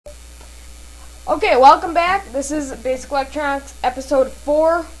Okay, welcome back. This is Basic Electronics episode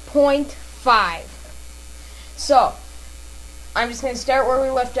 4.5. So, I'm just going to start where we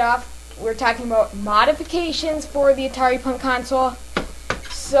left off. We're talking about modifications for the Atari Punk Console.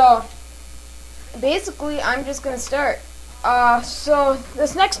 So, basically, I'm just going to start. So,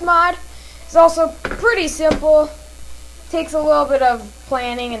 this next mod is also pretty simple. Takes a little bit of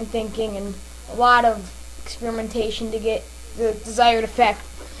planning and thinking and a lot of experimentation to get the desired effect.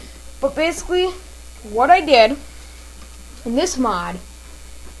 But basically, what I did in this mod,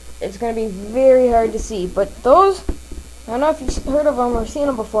 it's going to be very hard to see, but those, I don't know if you've heard of them or seen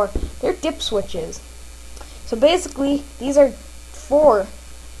them before, they're dip switches. So basically, these are 4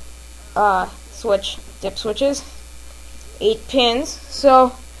 dip switches, 8 pins,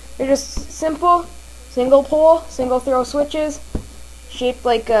 so they're just simple, single pole, single throw switches, shaped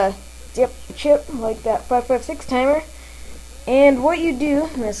like a dip chip, like that 556 timer. And what you do,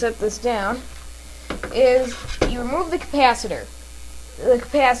 I'm going to set this down, is you remove the capacitor. The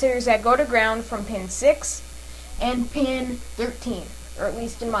capacitors that go to ground from pin 6 and pin 13, or at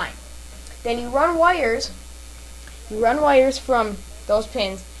least in mine. Then you run wires from those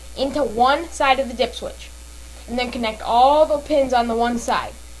pins into one side of the dip switch. And then connect all the pins on the one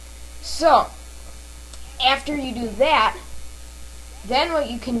side. So, after you do that, then what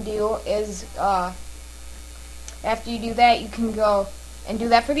you can do is, after you do that, you can go and do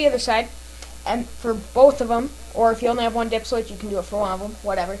that for the other side, and for both of them, or if you only have one dip switch, you can do it for one of them,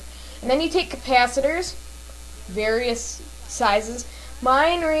 whatever. And then you take capacitors, various sizes.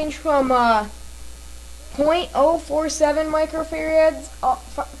 Mine range from 0.047 microfarads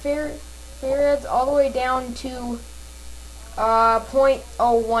farads all the way down to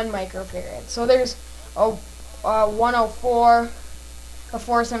 0.01 microfarads. So there's a 104, a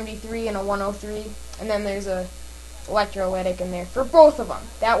 473, and a 103, and then there's a electrolytic in there for both of them.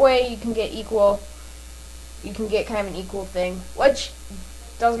 That way you can get equal, you can get kind of an equal thing, which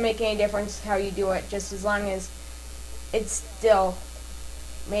doesn't make any difference how you do it, just as long as it still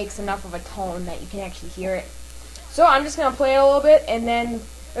makes enough of a tone that you can actually hear it. So I'm just going to play it a little bit, and then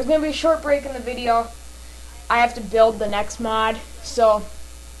there's going to be a short break in the video. I have to build the next mod, so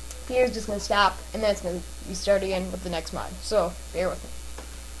here's just going to stop, and then it's going to be started again with the next mod. So bear with me.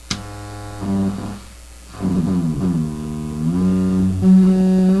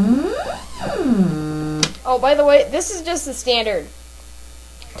 Oh, by the way, this is just the standard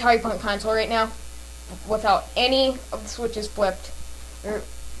Atari Punk Console right now, without any of the switches flipped.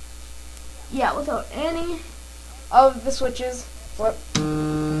 Without any of the switches flipped.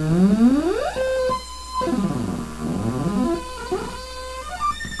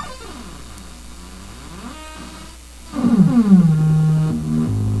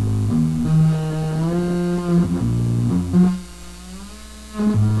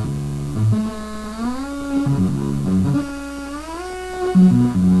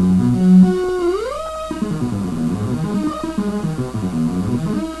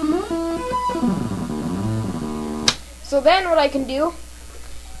 So then what I can do,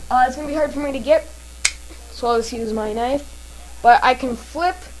 it's going to be hard for me to get, so I'll just use my knife, but I can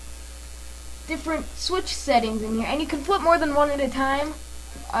flip different switch settings in here, and you can flip more than one at a time.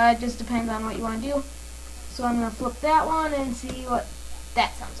 It just depends on what you want to do. So I'm going to flip that one and see what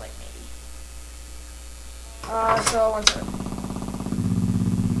that sounds like maybe. So one second.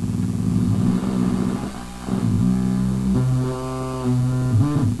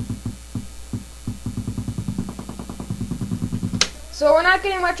 So we're not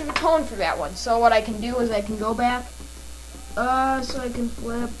getting much of a tone for that one. So what I can do is I can go back. So I can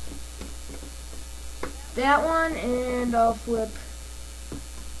flip that one, and I'll flip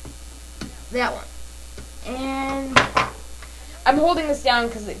that one. And I'm holding this down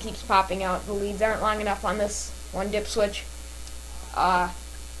because it keeps popping out. The leads aren't long enough on this one dip switch.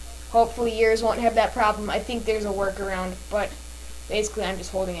 Hopefully yours won't have that problem. I think there's a workaround, but basically I'm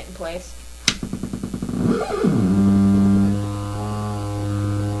just holding it in place.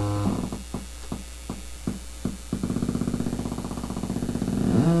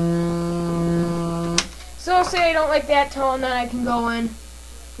 So say I don't like that tone, then I can go in,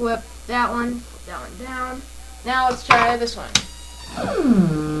 flip that one down. Now let's try this one.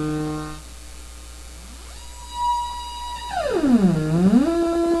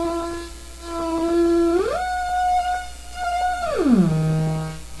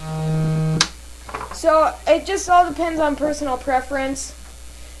 So it just all depends on personal preference,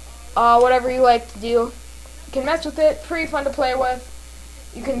 whatever you like to do. You can mess with it, pretty fun to play with.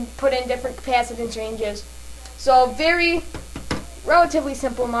 You can put in different capacitance ranges. So relatively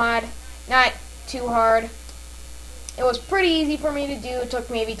simple mod, not too hard. It was pretty easy for me to do. It took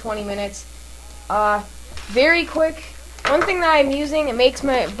maybe 20 minutes. Very quick. One thing that I'm using, it makes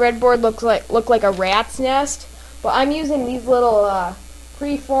my breadboard look like a rat's nest, but I'm using these little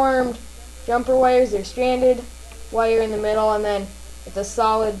preformed jumper wires. They're stranded wire in the middle, and then it's a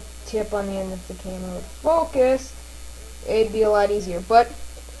solid tip on the end. If the camera would focus, it'd be a lot easier. But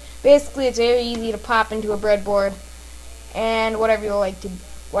basically, it's very easy to pop into a breadboard, and whatever you want to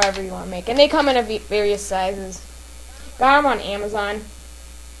make. And they come in various sizes. Got them on Amazon.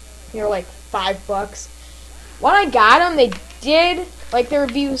 They're like $5. When I got them, they did, like the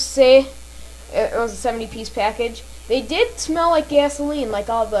reviews say, it was a 70-piece package. They did smell like gasoline, like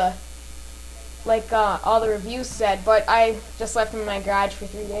all the reviews said. But I just left them in my garage for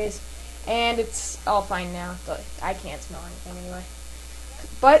 3 days, and it's all fine now. So I can't smell anything anyway.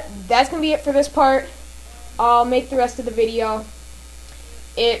 But that's gonna be it for this part. I'll make the rest of the video.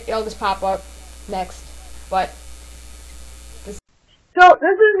 It'll just pop up next. So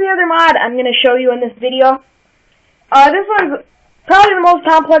this is the other mod I'm gonna show you in this video. This one's probably the most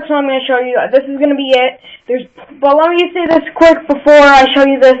complex one I'm going to show you. This is going to be it. But let me just say this quick before I show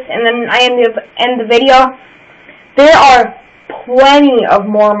you this, and then I end the video. There are plenty of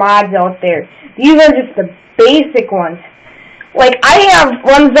more mods out there. These are just the basic ones. Like, I have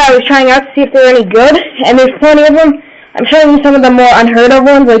ones that I was trying out to see if they're any good, and there's plenty of them. I'm showing you some of the more unheard of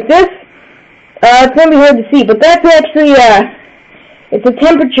ones, like this. It's going to be hard to see, but that's actually, it's a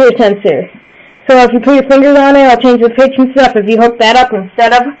temperature sensor. So if you put your fingers on it, it'll change the pitch and stuff. If you hook that up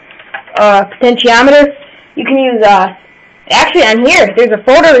instead of a potentiometer, you can use, actually on here, there's a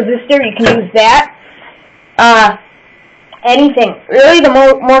photoresistor, you can use that. Anything. Really, the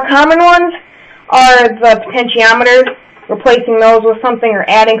more common ones are the potentiometers, replacing those with something or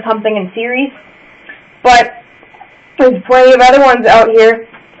adding something in series. But there's plenty of other ones out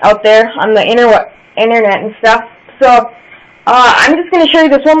there on the internet and stuff. So, I'm just going to show you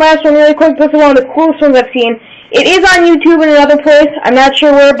this one last one really quick. This is one of the coolest ones I've seen. It is on YouTube and another place. I'm not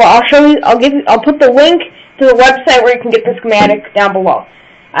sure where, but I'll show you. I'll put the link to the website where you can get the schematic down below.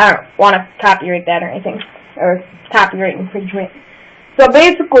 I don't want to copyright that or anything, or copyright infringement. So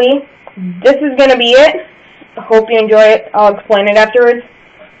basically, this is going to be it. I hope you enjoy it. I'll explain it afterwards.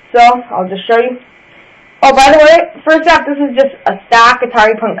 So I'll just show you. Oh, by the way, first off, this is just a stock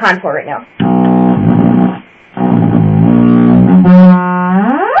Atari Punk Console right now.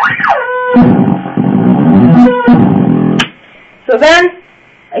 So then,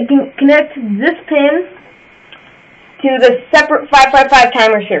 I can connect this pin to the separate 555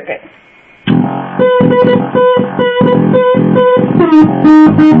 timer circuit.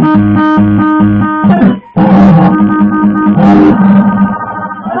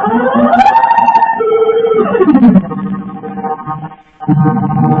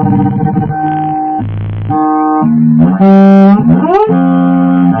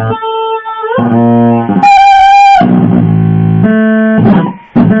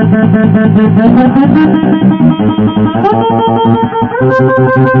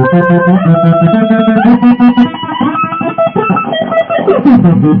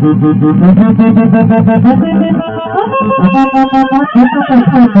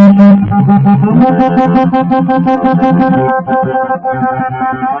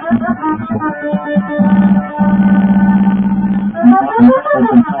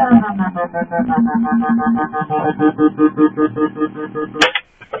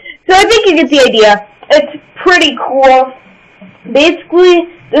 So I think you get the idea. It's pretty cool. Basically,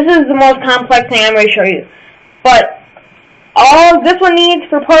 this is the most complex thing I'm going to show you. But all this one needs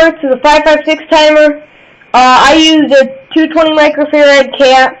for parts is a 556 timer. I used a 220 microfarad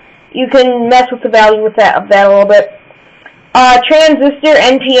cat. You can mess with the value of that a little bit. Transistor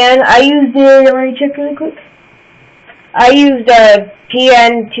NPN. I used it. Let me check really quick. I used a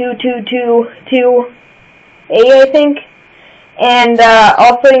PN2222A, I think. And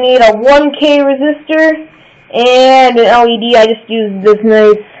also you need a 1K resistor and an LED. I just used this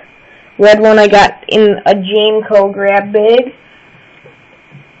nice red one I got in a Jameco grab bag.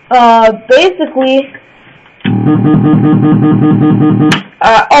 Basically,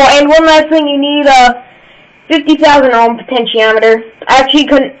 oh, and one last thing, you need a 50,000 ohm potentiometer. I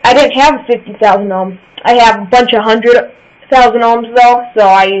didn't have a 50,000 ohm. I have a bunch of 100,000 ohms though, so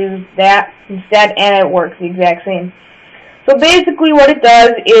I used that instead, and it works the exact same. So basically what it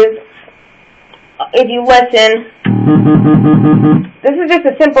does is, if you listen, this is just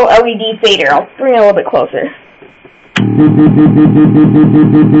a simple LED fader. I'll bring it a little bit closer.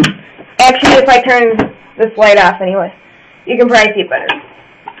 Actually, if I turn this light off anyway, you can probably see it better.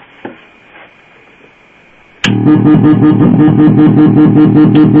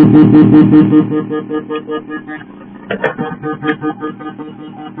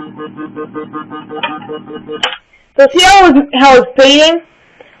 So see how it's fading?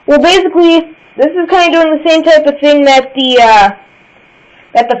 Well, basically, this is kind of doing the same type of thing that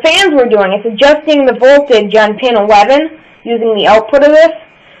the fans were doing. It's adjusting the voltage on pin 11 using the output of this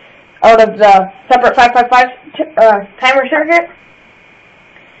out of the separate 555 timer circuit.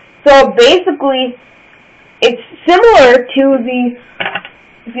 So basically, it's similar to the,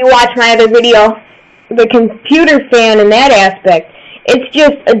 if you watch my other video, the computer fan in that aspect. It's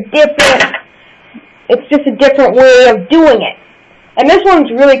just a different way of doing it. And this one's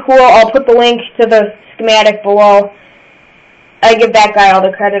really cool. I'll put the link to the schematic below. I give that guy all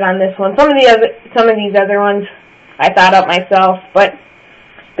the credit on this one. Some of these other ones I thought up myself, but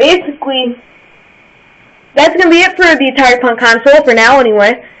basically that's gonna be it for the Atari Punk Console for now.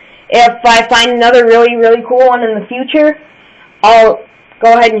 Anyway, if I find another really, really cool one in the future, I'll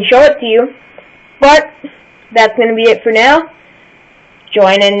go ahead and show it to you. But that's gonna be it for now.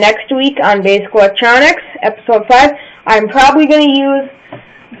 Join in next week on Basic Electronics, episode 5. I'm probably going to use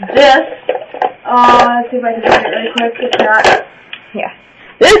this. Let's see if I can find it really quick. If not, yeah.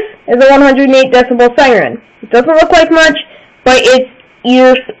 This is a 108 decibel siren. It doesn't look like much, but it's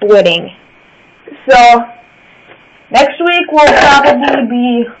ear splitting. So, next week will probably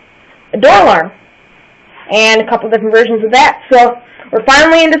be a door alarm. And a couple different versions of that. So, we're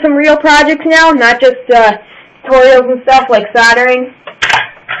finally into some real projects now, not just tutorials and stuff like soldering.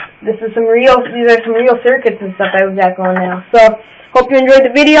 These are some real circuits and stuff I was at going now. So, hope you enjoyed the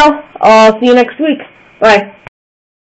video. I'll see you next week. Bye.